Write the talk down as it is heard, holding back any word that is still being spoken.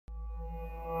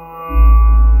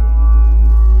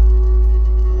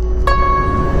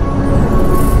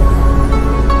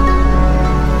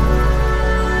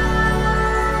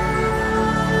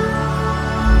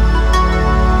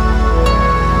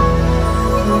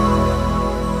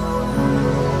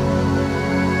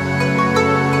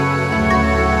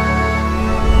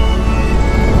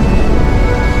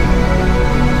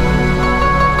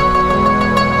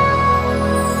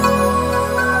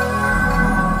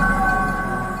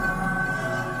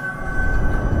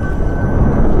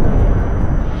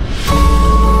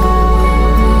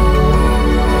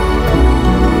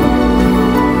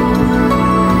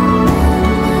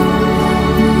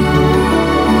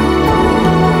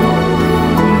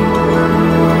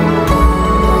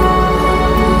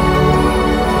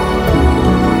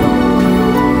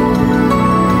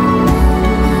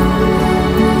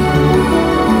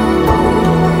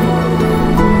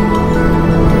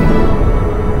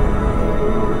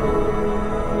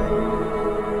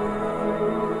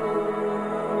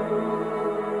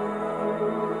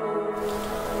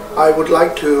I would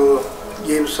like to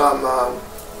give some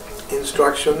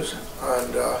instructions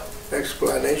and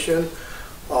explanation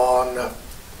on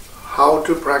how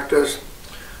to practice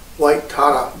White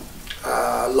TAM,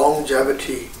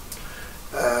 longevity.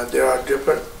 There are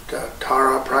different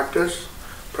TARE practices.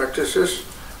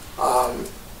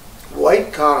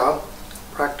 White TAM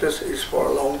practice is for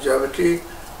longevity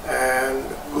and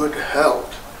good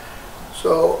health.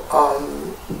 So,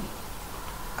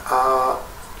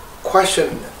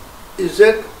 question: is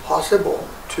it possible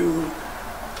to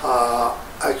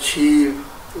achieve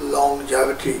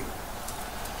longevity?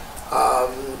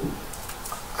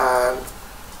 And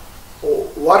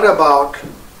what about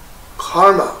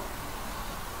karma?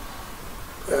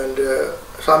 And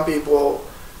some people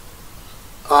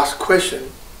ask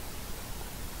question.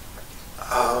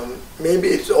 Maybe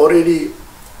it's already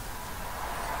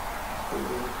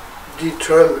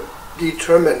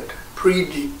determined,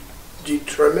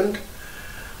 predetermined,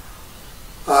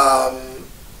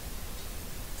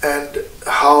 and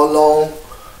how long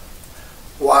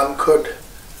one could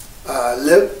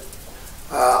live,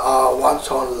 one's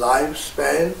own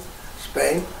lifespan.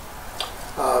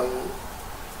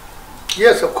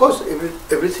 Yes, of course,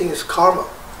 everything is karma,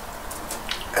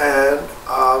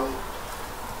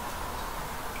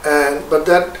 but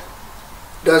that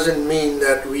doesn't mean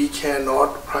that we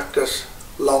cannot practice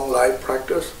long life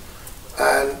practice,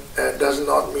 and does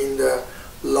not mean the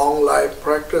long life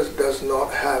practice does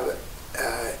not have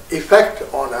effect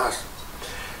on us.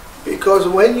 Because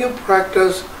when you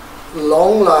practice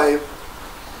long life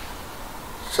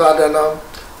sadhana,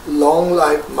 long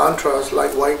life mantras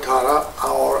like White TAM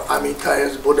or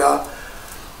Amitabha's Buddha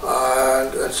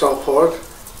and so forth,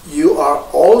 you are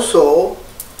also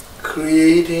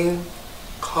creating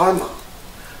karma,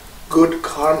 good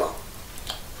karma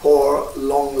for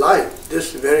long life,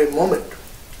 this very moment.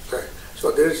 Okay.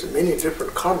 So there's many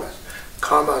different karmas.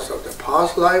 Karmas of the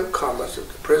past life, karmas of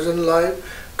the present life,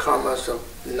 karmas of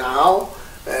now,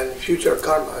 and future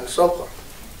karma, and so forth.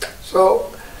 So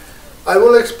I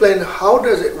will explain how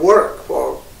does it work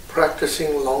for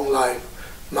practicing long life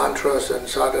mantras and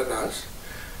sadhanas.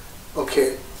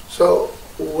 Okay, so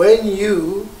when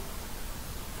you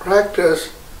practice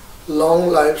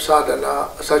long life sadhana,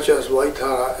 such as White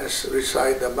TAM, as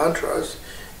recite the mantras,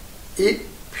 it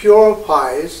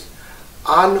purifies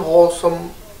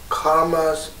unwholesome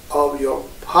karmas of your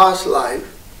past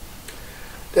life,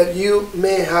 that you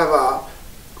may have a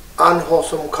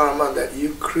unwholesome karma that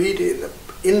you created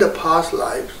in the past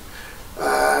lives,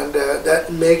 and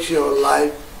that makes your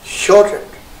life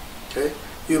shortened. Okay?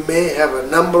 You may have a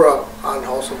number of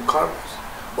unwholesome karmas,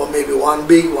 or maybe one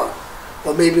big one,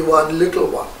 or maybe one little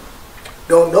one.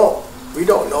 Don't know. We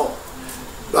don't know.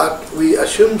 But we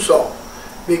assume so,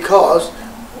 because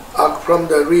from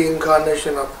the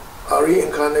reincarnation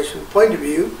point of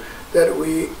view, that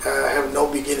we have no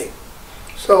beginning.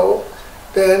 So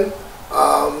then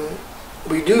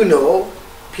we do know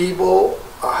people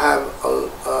have a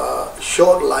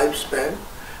short lifespan,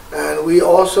 and we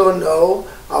also know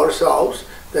ourselves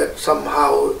that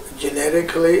somehow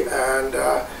genetically and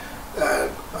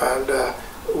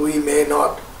we may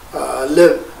not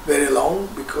live very long,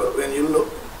 because when you look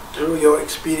through your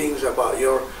experience about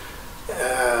your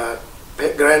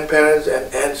grandparents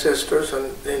and ancestors,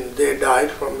 and they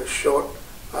died from a short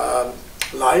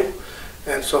life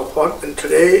and so forth. And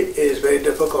today is a very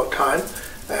difficult time,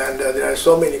 and there are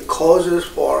so many causes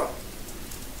for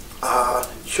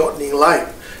shortening life,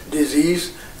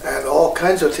 disease, and all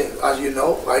kinds of things. As you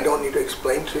know, I don't need to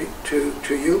explain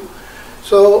to you.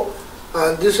 So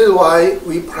this is why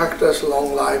we practice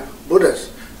long life Buddhists.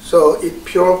 So it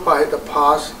purifies the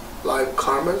past life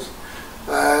karmas.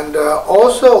 And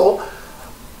also,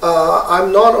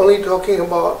 I'm not only talking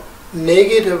about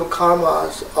negative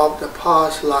karmas of the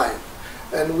past life,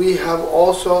 and we have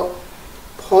also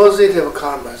positive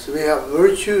karmas. We have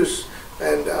virtues,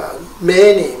 and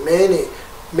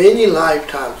many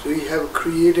lifetimes we have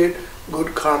created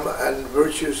good karma and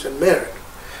virtues and merit.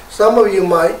 Some of you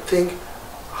might think,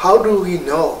 how do we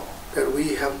know that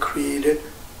we have created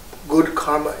good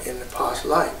karma in the past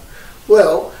life?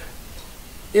 Well,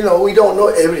 you know, we don't know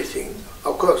everything.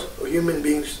 Of course, human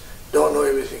beings don't know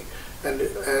everything, and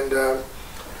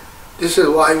this is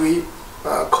why we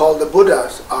call the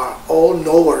Buddhas are all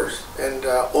knowers and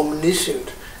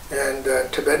omniscient. And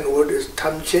Tibetan word is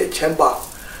tamche chemba,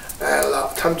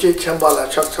 tamche chemba la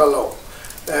chaksalo,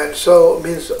 and so it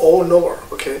means all knower.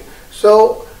 Okay,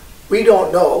 so we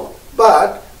don't know,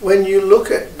 but when you look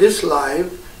at this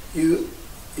life, you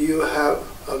have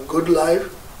a good life,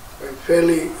 a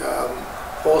fairly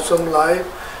wholesome life.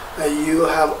 You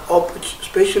have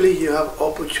especially you have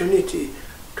opportunity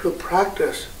to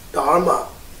practice Dharma.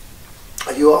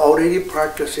 You are already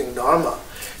practicing Dharma.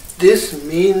 This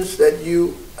means that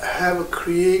you have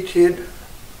created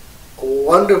a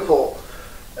wonderful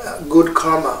good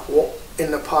karma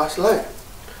in the past life.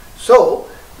 So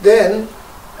then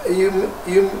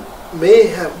you may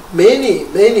have many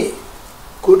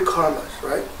good karmas,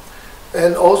 right?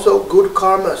 And also good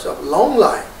karmas of long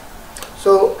life.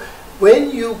 So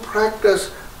when you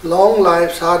practice long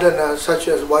life sadhana such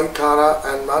as White TAM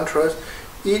and mantras,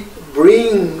 it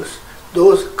brings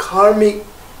those karmic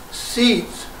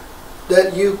seeds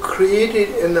that you created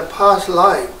in the past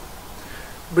life,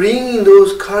 bringing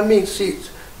those karmic seeds,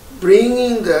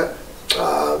 bringing the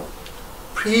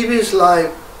previous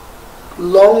life,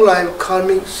 long life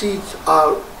karmic seeds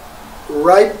are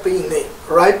ripening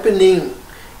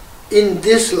in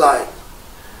this life,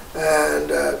 and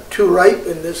to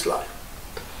ripen this life.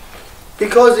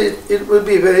 Because it will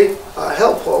be very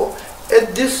helpful.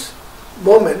 At this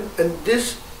moment, in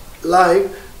this life,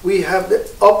 we have the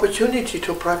opportunity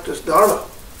to practice Dharma.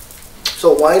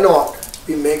 So why not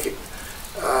we make it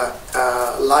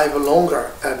life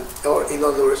longer, or in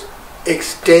other words,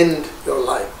 extend your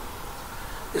life.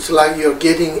 It's like you're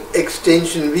getting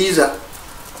extension visa.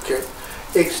 Okay,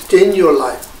 extend your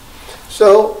life.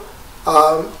 So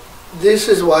this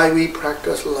is why we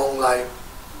practice long life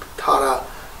Tara,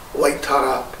 White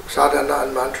TAM, sadhana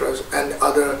and mantras, and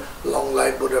other long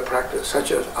life Buddha practice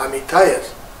such as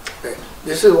Amitāyas. Okay.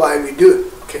 This is why we do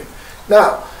it. Okay.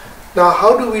 Now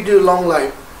how do we do long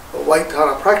life White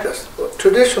TAM practice? Well,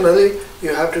 traditionally,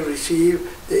 you have to receive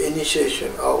the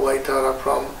initiation of White TAM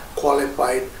from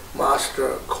qualified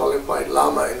master, qualified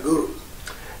lama and guru.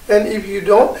 And if you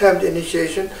don't have the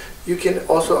initiation, you can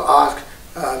also ask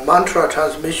mantra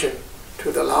transmission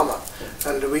to the lama,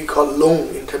 and we call lung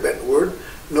in Tibetan word.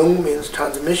 Lung means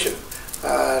transmission,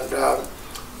 and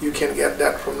you can get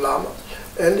that from lama.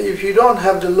 And if you don't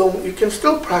have the lung, you can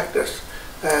still practice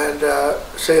and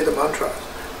say the mantra.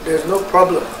 There's no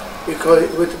problem, because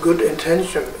with good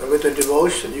intention, with the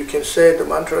devotion, you can say the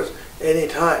mantras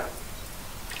anytime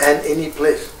and any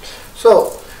place.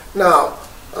 So now,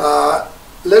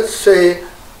 let's say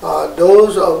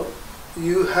those of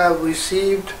you have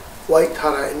received White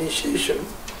TAM initiation,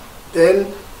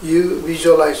 then you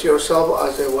visualize yourself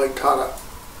as a White TAM,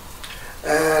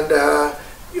 and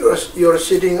you're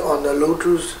sitting on the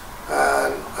lotus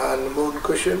and moon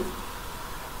cushion.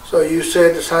 So you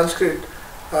say the Sanskrit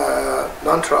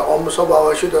mantra, Om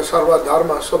Sabhava Shuddha Sarva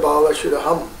Dharma Sabhava Shuddha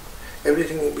Ham.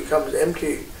 Everything becomes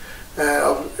empty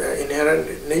of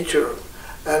inherent nature.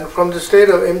 And from the state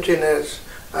of emptiness,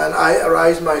 and I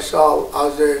arise myself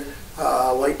as a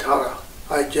White TAM.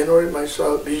 I generate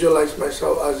myself, visualize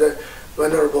myself as a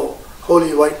venerable,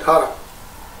 holy White TAM.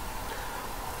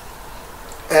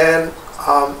 And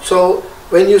so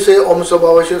when you say Om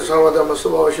Sabhava Shuddha Sarva Dharma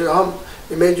Sabhava Shuddha Ham,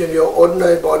 imagine your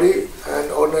ordinary body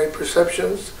and ordinary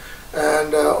perceptions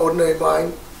and ordinary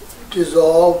mind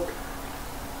dissolved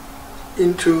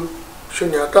into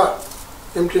shunyata,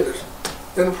 emptiness.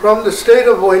 And from the state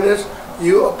of voidness,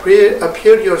 you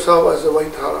appeared yourself as a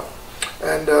White TAM.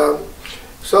 And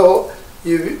so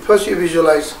first you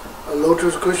visualize a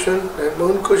lotus cushion, then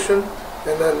moon cushion,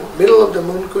 and then middle of the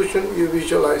moon cushion you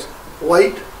visualize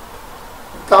White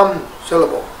TAM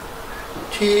syllable,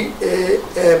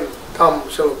 T-A-M, TAM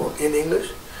syllable in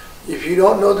English. If you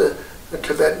don't know the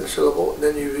Tibetan syllable,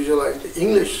 then you visualize the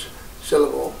English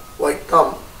syllable, White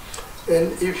TAM.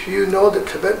 And if you know the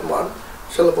Tibetan one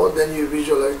syllable, then you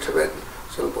visualize Tibetan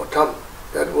syllable, TAM.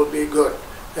 That would be good.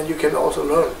 And you can also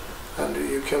learn, and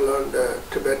you can learn the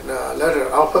Tibetan letter,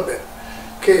 alphabet.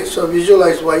 Okay, so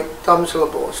visualize White TAM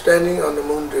syllable standing on the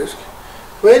moon disk.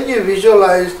 When you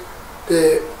visualize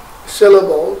the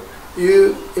syllable,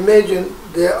 you imagine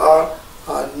there are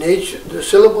nature. The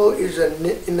syllable is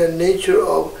in the nature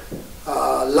of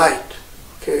light,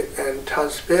 okay, and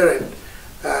transparent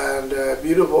and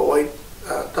beautiful White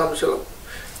TAM syllable.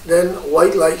 Then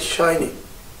white light shining,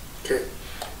 okay,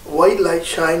 white light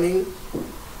shining.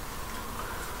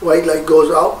 White light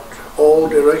goes out all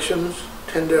directions,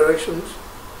 10 directions,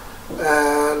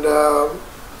 and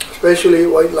especially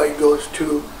white light goes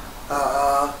to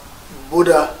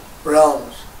Buddha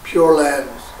realms, pure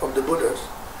lands of the Buddhas.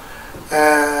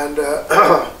 And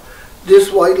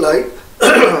this white light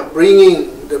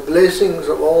bringing the blessings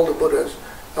of all the Buddhas,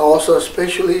 also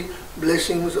especially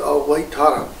blessings of White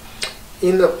TAM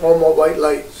in the form of white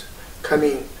lights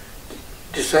coming,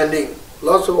 descending,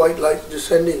 lots of white lights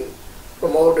descending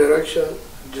from all directions,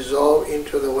 dissolve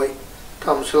into the White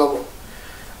TAM syllable.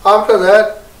 After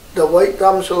that, the White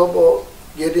TAM syllable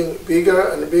getting bigger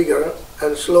and bigger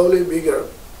and slowly bigger,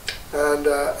 and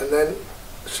then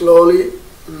slowly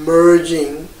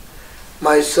merging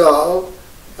myself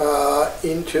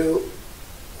into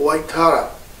White TARE.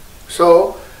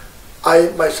 So I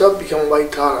myself become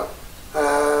White TARE.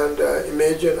 And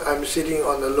imagine I'm sitting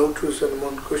on the lotus and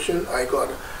moon cushion. I got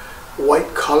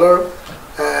white color,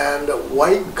 and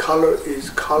white color is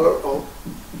color of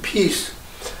peace,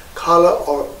 color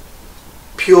of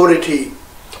purity.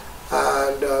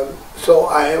 And so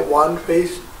I have one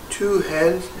face, two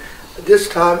hands. This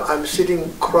time I'm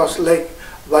sitting cross-legged,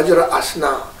 Vajra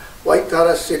Asana. White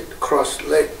TARE sit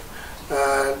cross-legged,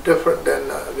 different than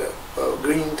the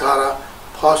green TARE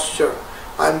posture.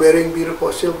 I'm wearing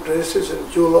beautiful silk dresses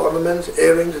and jewel ornaments,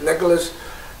 earrings, necklace,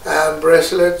 and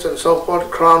bracelets, and so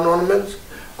forth, crown ornaments.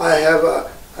 I have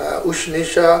a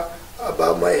ushnisha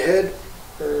above my head.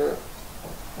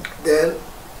 Then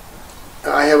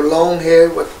I have long hair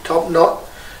with top knot,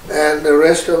 and the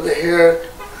rest of the hair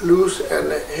loose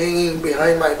and hanging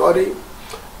behind my body.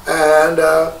 And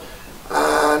I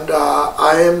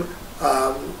am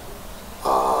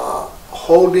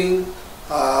holding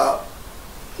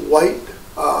white.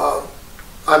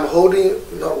 I'm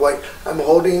holding not white. I'm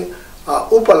holding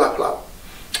uptala flower,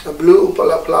 a blue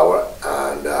uptala flower,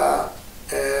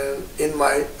 and in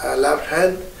my left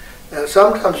hand. And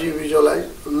sometimes you visualize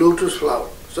lotus flower.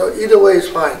 So either way is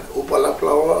fine. Uptala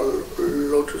flower or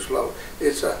lotus flower.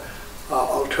 It's a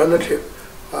alternative.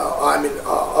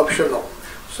 Optional.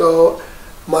 So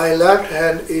my left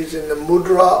hand is in the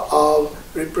mudra of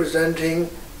representing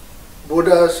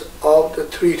Buddhas of the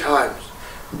 3 times.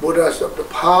 Buddhas of the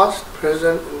past,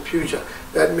 present, and future.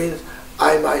 That means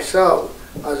I myself,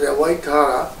 as a White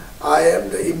TARE, I am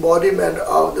the embodiment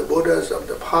of the Buddhas of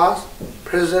the past,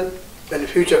 present, and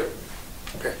future.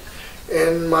 Okay.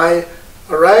 And my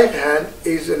right hand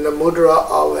is in the mudra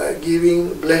of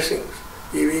giving blessings,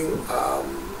 giving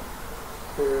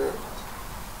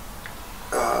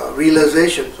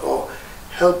realizations, or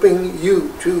helping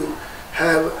you to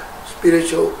have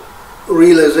spiritual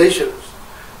realizations.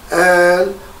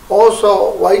 And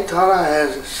also White TARE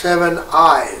has 7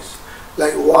 eyes,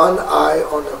 like 1 eye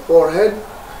on the forehead,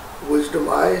 wisdom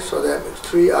eye, so that means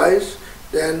 3 eyes,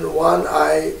 then 1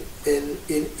 eye in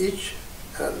each,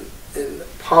 and in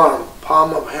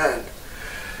palm of hand.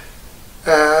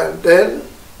 And then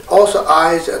also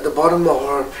eyes at the bottom of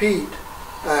her feet,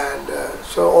 and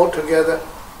so altogether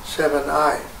 7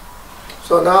 eyes.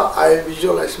 So now I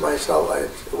visualize myself as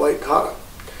White TARE.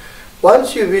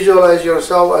 Once you visualize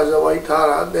yourself as a White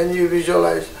TARE, then you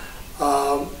visualize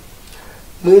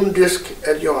moon disk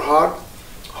at your heart,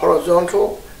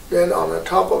 horizontal. Then on the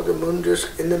top of the moon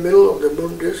disk, in the middle of the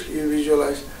moon disk, you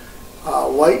visualize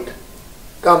White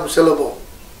TAM syllable,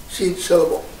 seed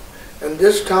syllable. And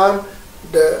this time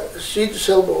the seed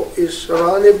syllable is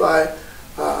surrounded by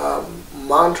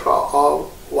mantra of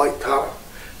White TARE.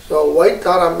 So White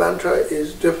TARE mantra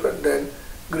is different than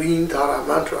green TARE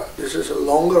mantra. This is a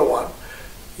longer one.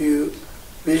 You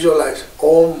visualize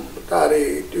Om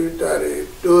Tare Tuttare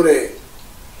Ture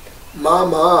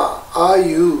Mama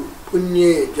Ayu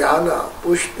PUNYE JNANA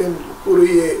PUSHTIM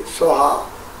KURU SOHA.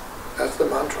 That's the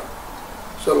mantra.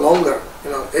 So longer,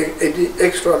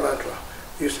 extra mantra.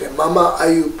 You say Mama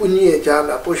Ayu PUNYE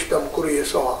JNANA PUSHTIM KURU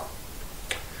SOHA.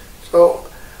 So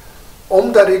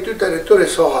Om Tare Tuttare Ture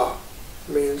SOHA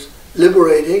means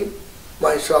liberating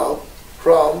myself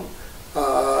from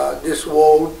this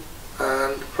world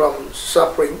and from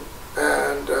suffering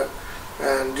and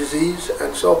disease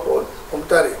and so forth. Om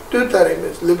Tare. TUTTARE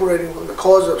means liberating from the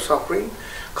cause of suffering,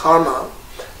 karma,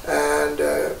 and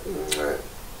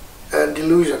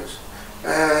delusions.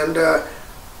 And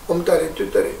Om Tare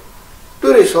TUTTARE.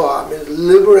 TURE SOHA means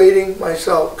liberating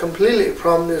myself completely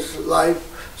from this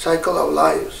cycle of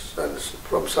lives, and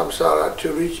from samsara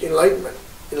to reach enlightenment.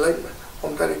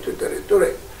 Om Tare TUTTARE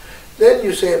Ture. Then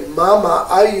you say Mama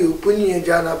Ayu PUNYE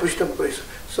JNANA PUSHTIM KURU.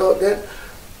 So then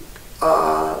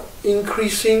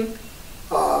increasing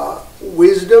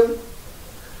wisdom,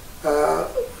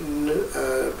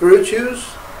 virtues,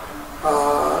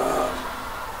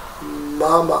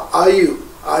 Mama Ayu,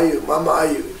 Mama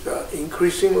Ayu is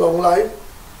increasing long life.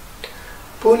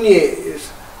 PUNYE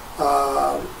is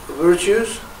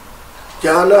virtues,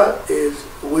 Jnana is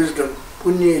wisdom.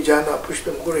 PUNYE JNANA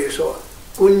PUSHTIM KURU SOHA.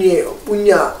 PUNYE,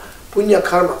 Punya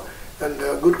karma, and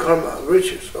good karma,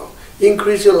 virtues. So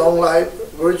increasing long life,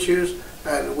 virtues,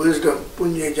 and wisdom.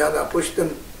 PUNYE JNANA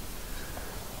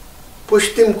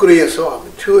PUSHTIM KURU SOHA.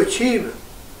 To achieve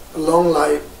a long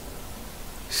life,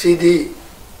 CD.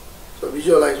 So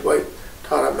visualize White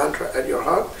TARE mantra at your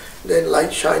heart, then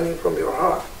light shining from your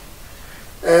heart.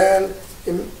 And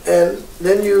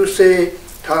then you say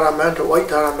TARE mantra, White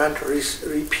TARE mantra,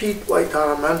 repeat White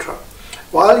TARE mantra.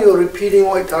 While you're repeating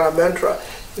White TARE mantra,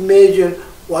 imagine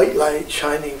white light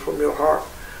shining from your heart,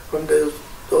 from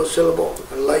those syllables.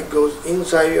 And light goes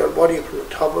inside your body from the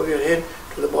top of your head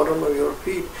to the bottom of your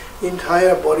feet. The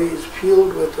entire body is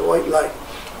filled with the white light.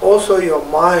 Also your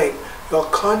mind, your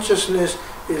consciousness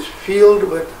is filled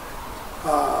with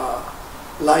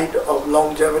light of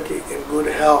longevity and good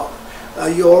health.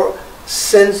 Your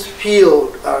sense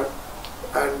field are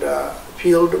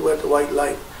filled with white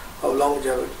light of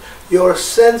longevity. Your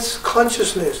sense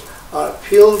consciousness are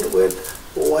filled with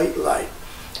white light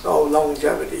of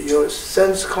longevity. Your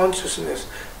sense consciousness,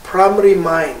 primary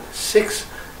mind, 6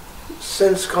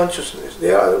 sense consciousness,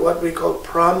 they are what we call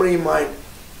primary mind.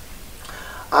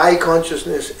 Eye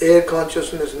consciousness, air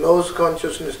consciousness, nose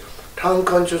consciousness, tongue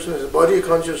consciousness, body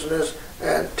consciousness,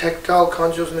 and tactile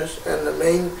consciousness, and the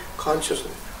main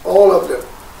consciousness. All of them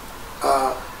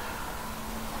are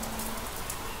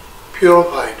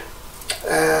purified.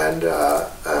 And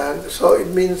so it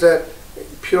means that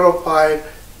purified,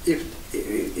 if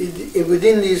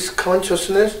within this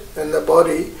consciousness and the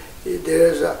body, there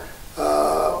is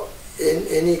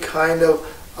any kind of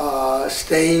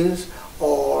stains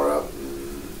or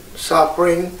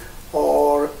suffering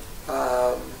or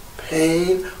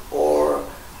pain or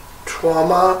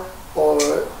trauma or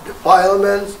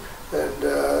defilements and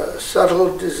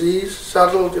subtle disease,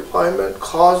 subtle defilement,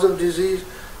 cause of disease,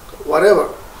 whatever,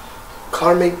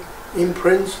 karmic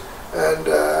imprints, and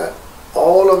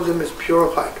all of them is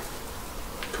purified,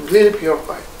 completely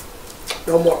purified,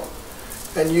 no more.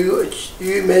 And you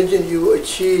imagine you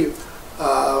achieved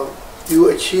long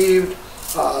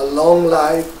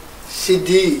life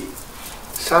siddhi.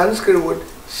 Sanskrit word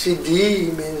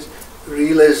siddhi means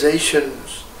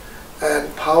realizations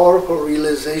and powerful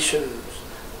realizations.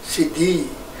 Siddhi.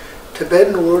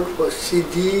 Tibetan word for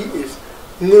siddhi is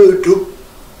mudup.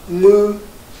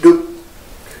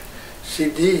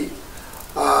 Siddhi.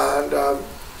 And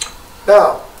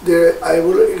now I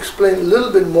will explain a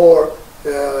little bit more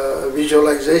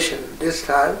visualization this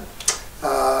time.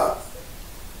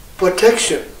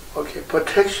 Protection, okay,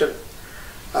 protection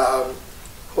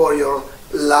for your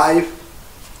life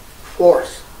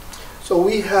force. So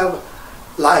we have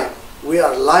life, we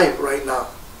are alive right now,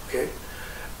 okay?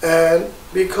 And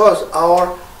because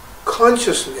our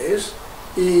consciousness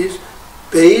is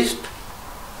based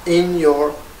in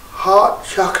your heart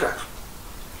chakra,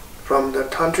 from the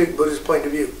Tantric Buddhist point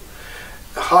of view,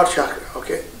 the heart chakra,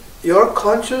 okay? Your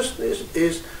consciousness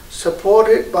is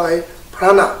supported by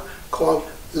prana, called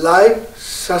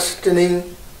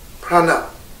life-sustaining prana.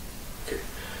 Okay.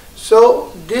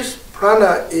 So this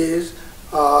prana is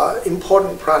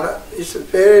important prana. It's a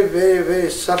very, very, very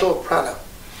subtle prana.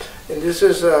 And this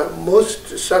is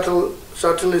most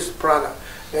subtlest prana.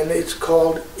 And it's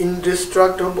called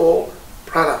indestructible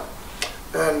prana.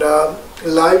 And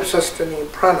life-sustaining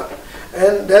prana.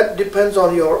 And that depends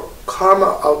on your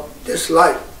karma of this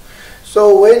life.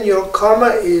 So when your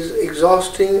karma is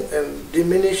exhausting and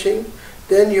diminishing,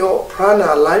 then your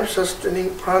prana,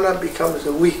 life-sustaining prana, becomes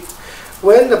weak.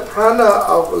 When the prana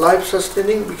of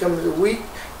life-sustaining becomes weak,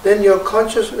 then your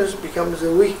consciousness becomes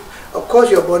weak. Of course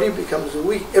your body becomes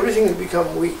weak, everything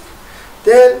becomes weak.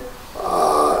 Then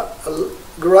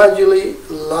gradually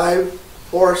life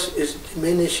force is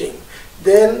diminishing.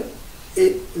 Then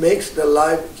it makes the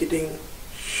life getting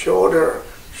shorter,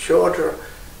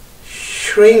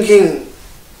 shrinking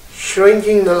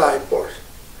the life force.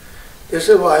 This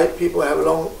is why people have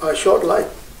short life.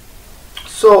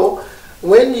 So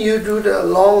when you do the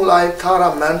long life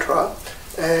TARE mantra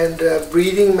and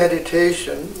breathing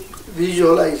meditation,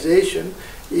 visualization,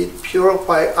 it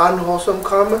purifies unwholesome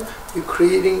karma, you're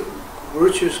creating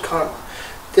virtuous karma.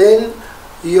 Then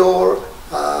your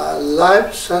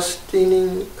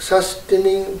life-sustaining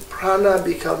prana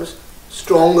becomes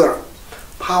stronger,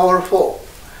 powerful.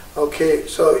 Okay,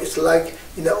 so it's like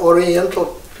in the Oriental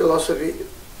philosophy,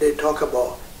 they talk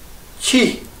about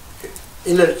chi,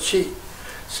 inner chi,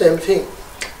 same thing.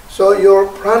 So your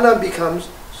prana becomes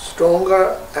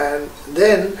stronger, and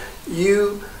then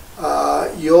you,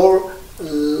 your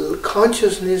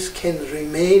consciousness can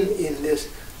remain in this,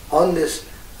 on this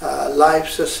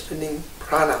life-sustaining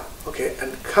prana, okay,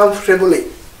 and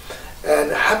comfortably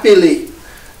and happily,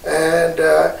 and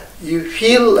you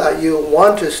feel you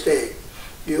want to stay.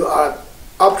 You are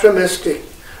optimistic,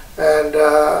 and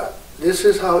this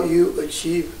is how you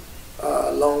achieve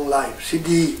long life,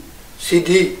 siddhi,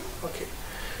 okay.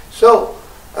 So,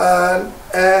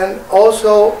 and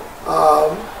also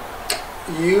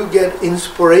you get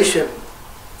inspiration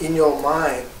in your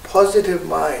mind, positive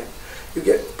mind. You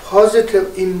get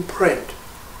positive imprint.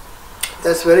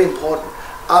 That's very important,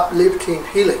 uplifting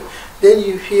feeling. then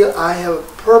you feel I have a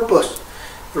purpose,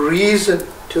 reason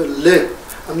to live.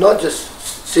 I'm not just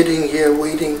sitting here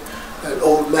waiting an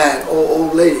old man or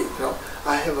old lady. You know,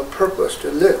 I have a purpose to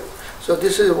live. So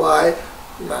this is why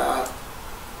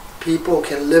people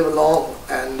can live long,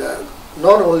 and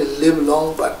not only live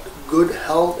long but good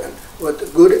health and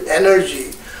with good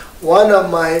energy. One of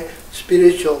my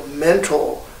spiritual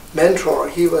mentor,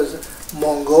 he was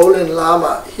Mongolian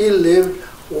Lama. He lived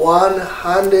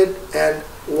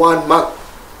 101 months.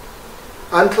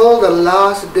 Until the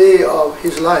last day of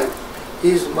his life,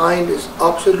 his mind is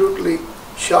absolutely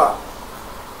sharp,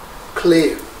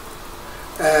 clear,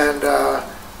 and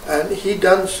he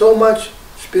done so much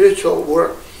spiritual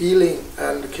work, healing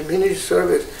and community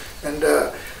service, and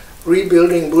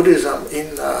rebuilding Buddhism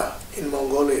in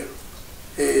Mongolia.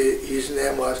 His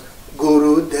name was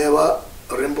Guru Deva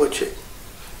Rinpoche.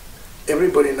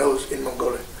 Everybody knows in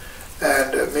Mongolia,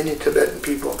 and many Tibetan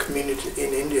people, community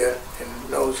in India, and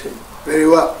knows him very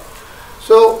well.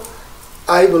 So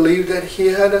I believe that he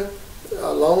had a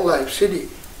long life, Siddhi,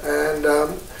 and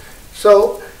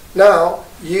so now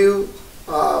you.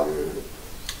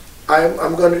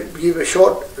 I'm going to give a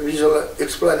short visual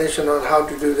explanation on how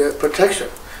to do the protection.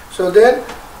 So then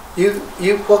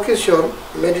you focus your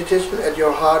meditation at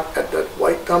your heart at that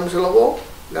white thumb syllable.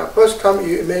 Now first time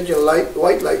you imagine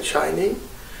white light shining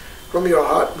from your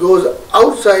heart, goes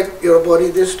outside your body.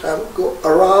 This time go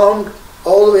around,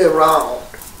 all the way around,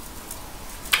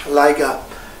 like a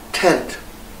tent.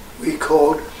 We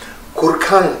call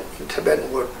kurkang in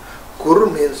Tibetan word. Kur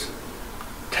means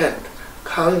tent,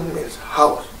 kang means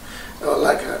house,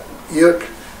 like a yurt,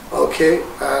 okay,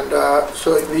 and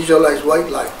so visualize white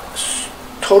light,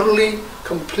 totally,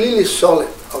 completely solid,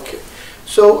 okay.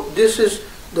 So this is,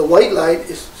 the white light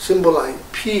is symbolized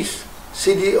peace,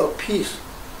 city of peace.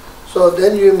 So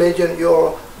then you imagine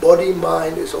your body,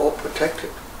 mind is all protected.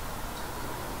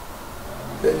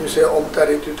 Then you say Om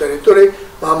Tare Tuttare Ture,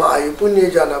 Mama Ayu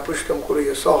PUNYE Jana PUSHTIM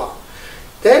KURU SOHA.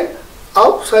 Then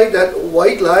outside that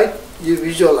white light, you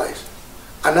visualize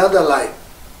another light.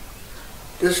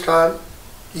 This time,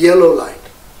 yellow light.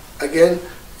 Again,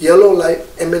 yellow light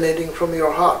emanating from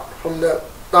your heart, from the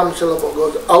thumb syllable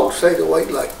goes outside the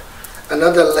white light.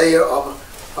 Another layer of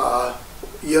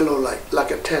yellow light,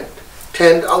 like a tent.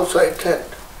 Tent, outside tent.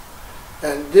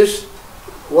 And this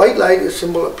white light is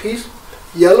symbol of peace.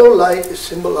 Yellow light is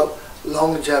symbol of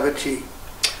longevity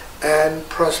and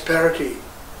prosperity.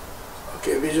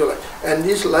 Okay, visualize. And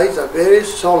these lights are very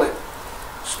solid,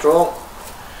 strong.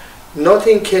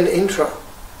 Nothing can enter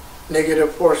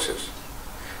negative forces.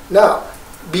 Now,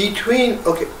 between,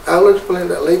 okay, I'll explain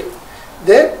that later.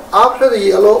 Then, after the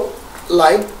yellow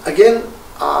light, again,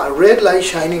 red light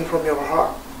shining from your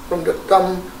heart, from the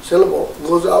thumb syllable,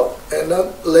 goes out,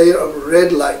 another layer of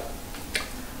red light,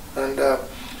 and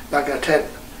like a tent.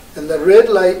 And the red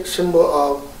light, symbol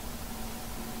of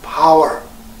power.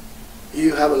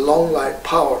 You have a long light,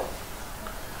 power.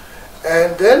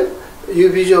 And then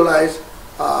you visualize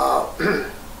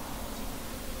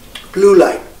blue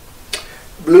light.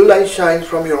 Blue light shines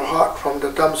from your heart, from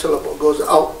the thumb syllable, goes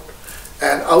out,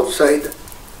 and outside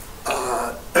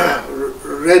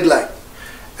red light,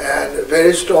 and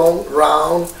very strong,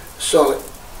 round, solid,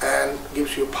 and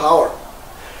gives you power.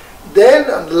 Then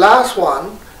the last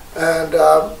one, and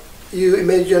you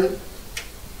imagine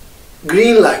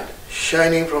green light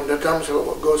shining from the thumb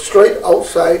syllable, goes straight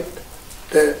outside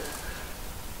the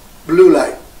blue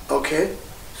light. Okay,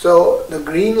 so the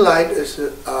green light is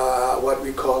what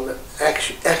we call the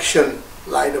action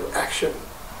light of action.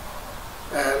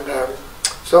 And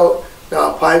so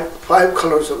now five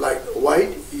colors of light: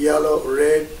 white, yellow,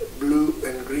 red, blue,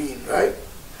 and green. Right.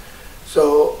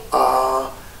 So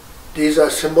these are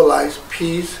symbolized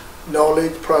peace,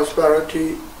 knowledge,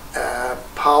 prosperity,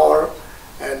 power,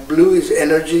 and blue is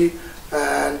energy,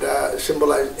 and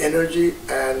symbolize energy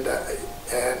and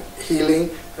healing,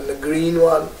 and the green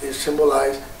one is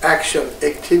symbolized action,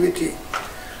 activity,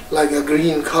 like a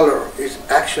green color is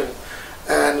action,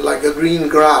 and like a green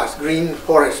grass, green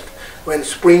forest, when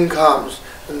spring comes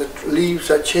and the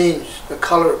leaves are changed, the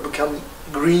color becomes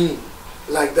green,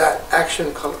 like that,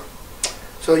 action color.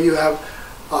 So you have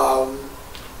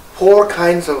four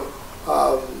kinds of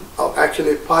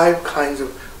actually 5 kinds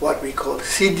of what we call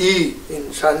siddhi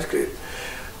in Sanskrit.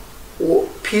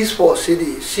 Peaceful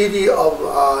siddhi, siddhi of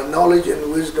knowledge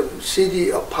and wisdom,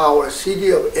 siddhi of power,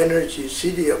 siddhi of energy,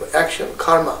 siddhi of action,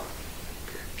 karma.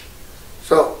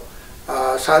 So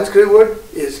Sanskrit word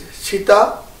is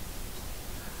Sita,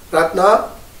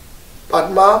 Ratna,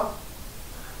 Padma,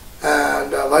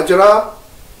 and Vajra,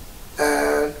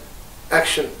 and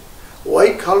action.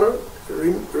 White color,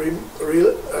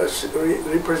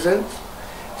 represents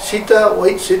Sita,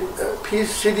 white city,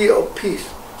 peace, city of peace,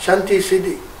 Shanti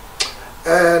city,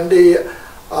 and the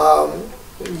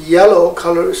yellow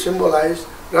color symbolizes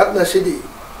Ratna city,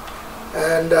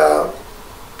 and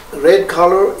red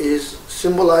color is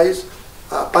symbolized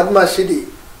Padma city,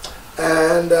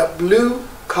 and blue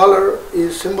color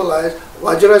is symbolized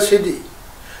Vajra city,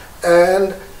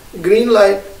 and green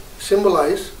light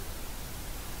symbolizes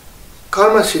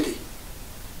Karma city.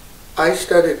 I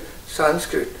studied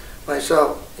Sanskrit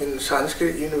myself in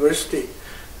Sanskrit University,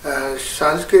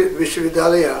 Sanskrit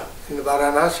Vishwavidhalaya in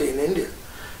Varanasi in India,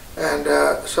 and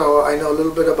so I know a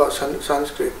little bit about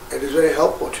Sanskrit. It is very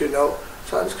helpful to know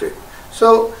Sanskrit.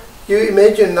 So you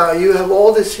imagine now you have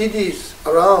all the cities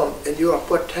around and you are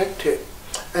protected.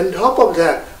 And on top of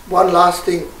that, one last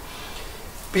thing,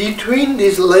 between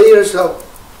these layers of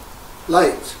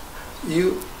lights,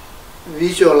 you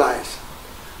visualize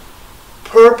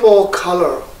purple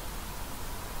color,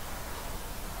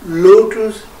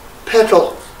 lotus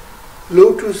petals,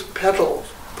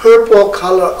 purple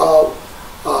color of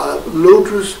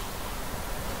lotus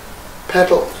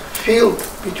petals filled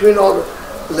between all the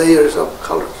layers of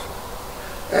colors.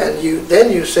 And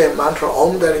then you say mantra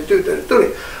Om Dari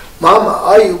Turi.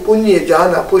 Mama Ayu PUNYE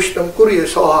JNANA PUSHTIM KURU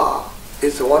SOHA.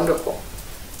 It's wonderful.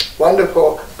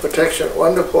 Wonderful protection,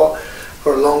 wonderful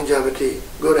for longevity,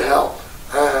 good health.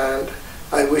 And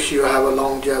I wish you have a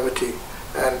longevity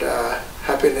and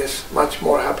happiness, much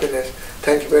more happiness.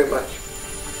 Thank you very much.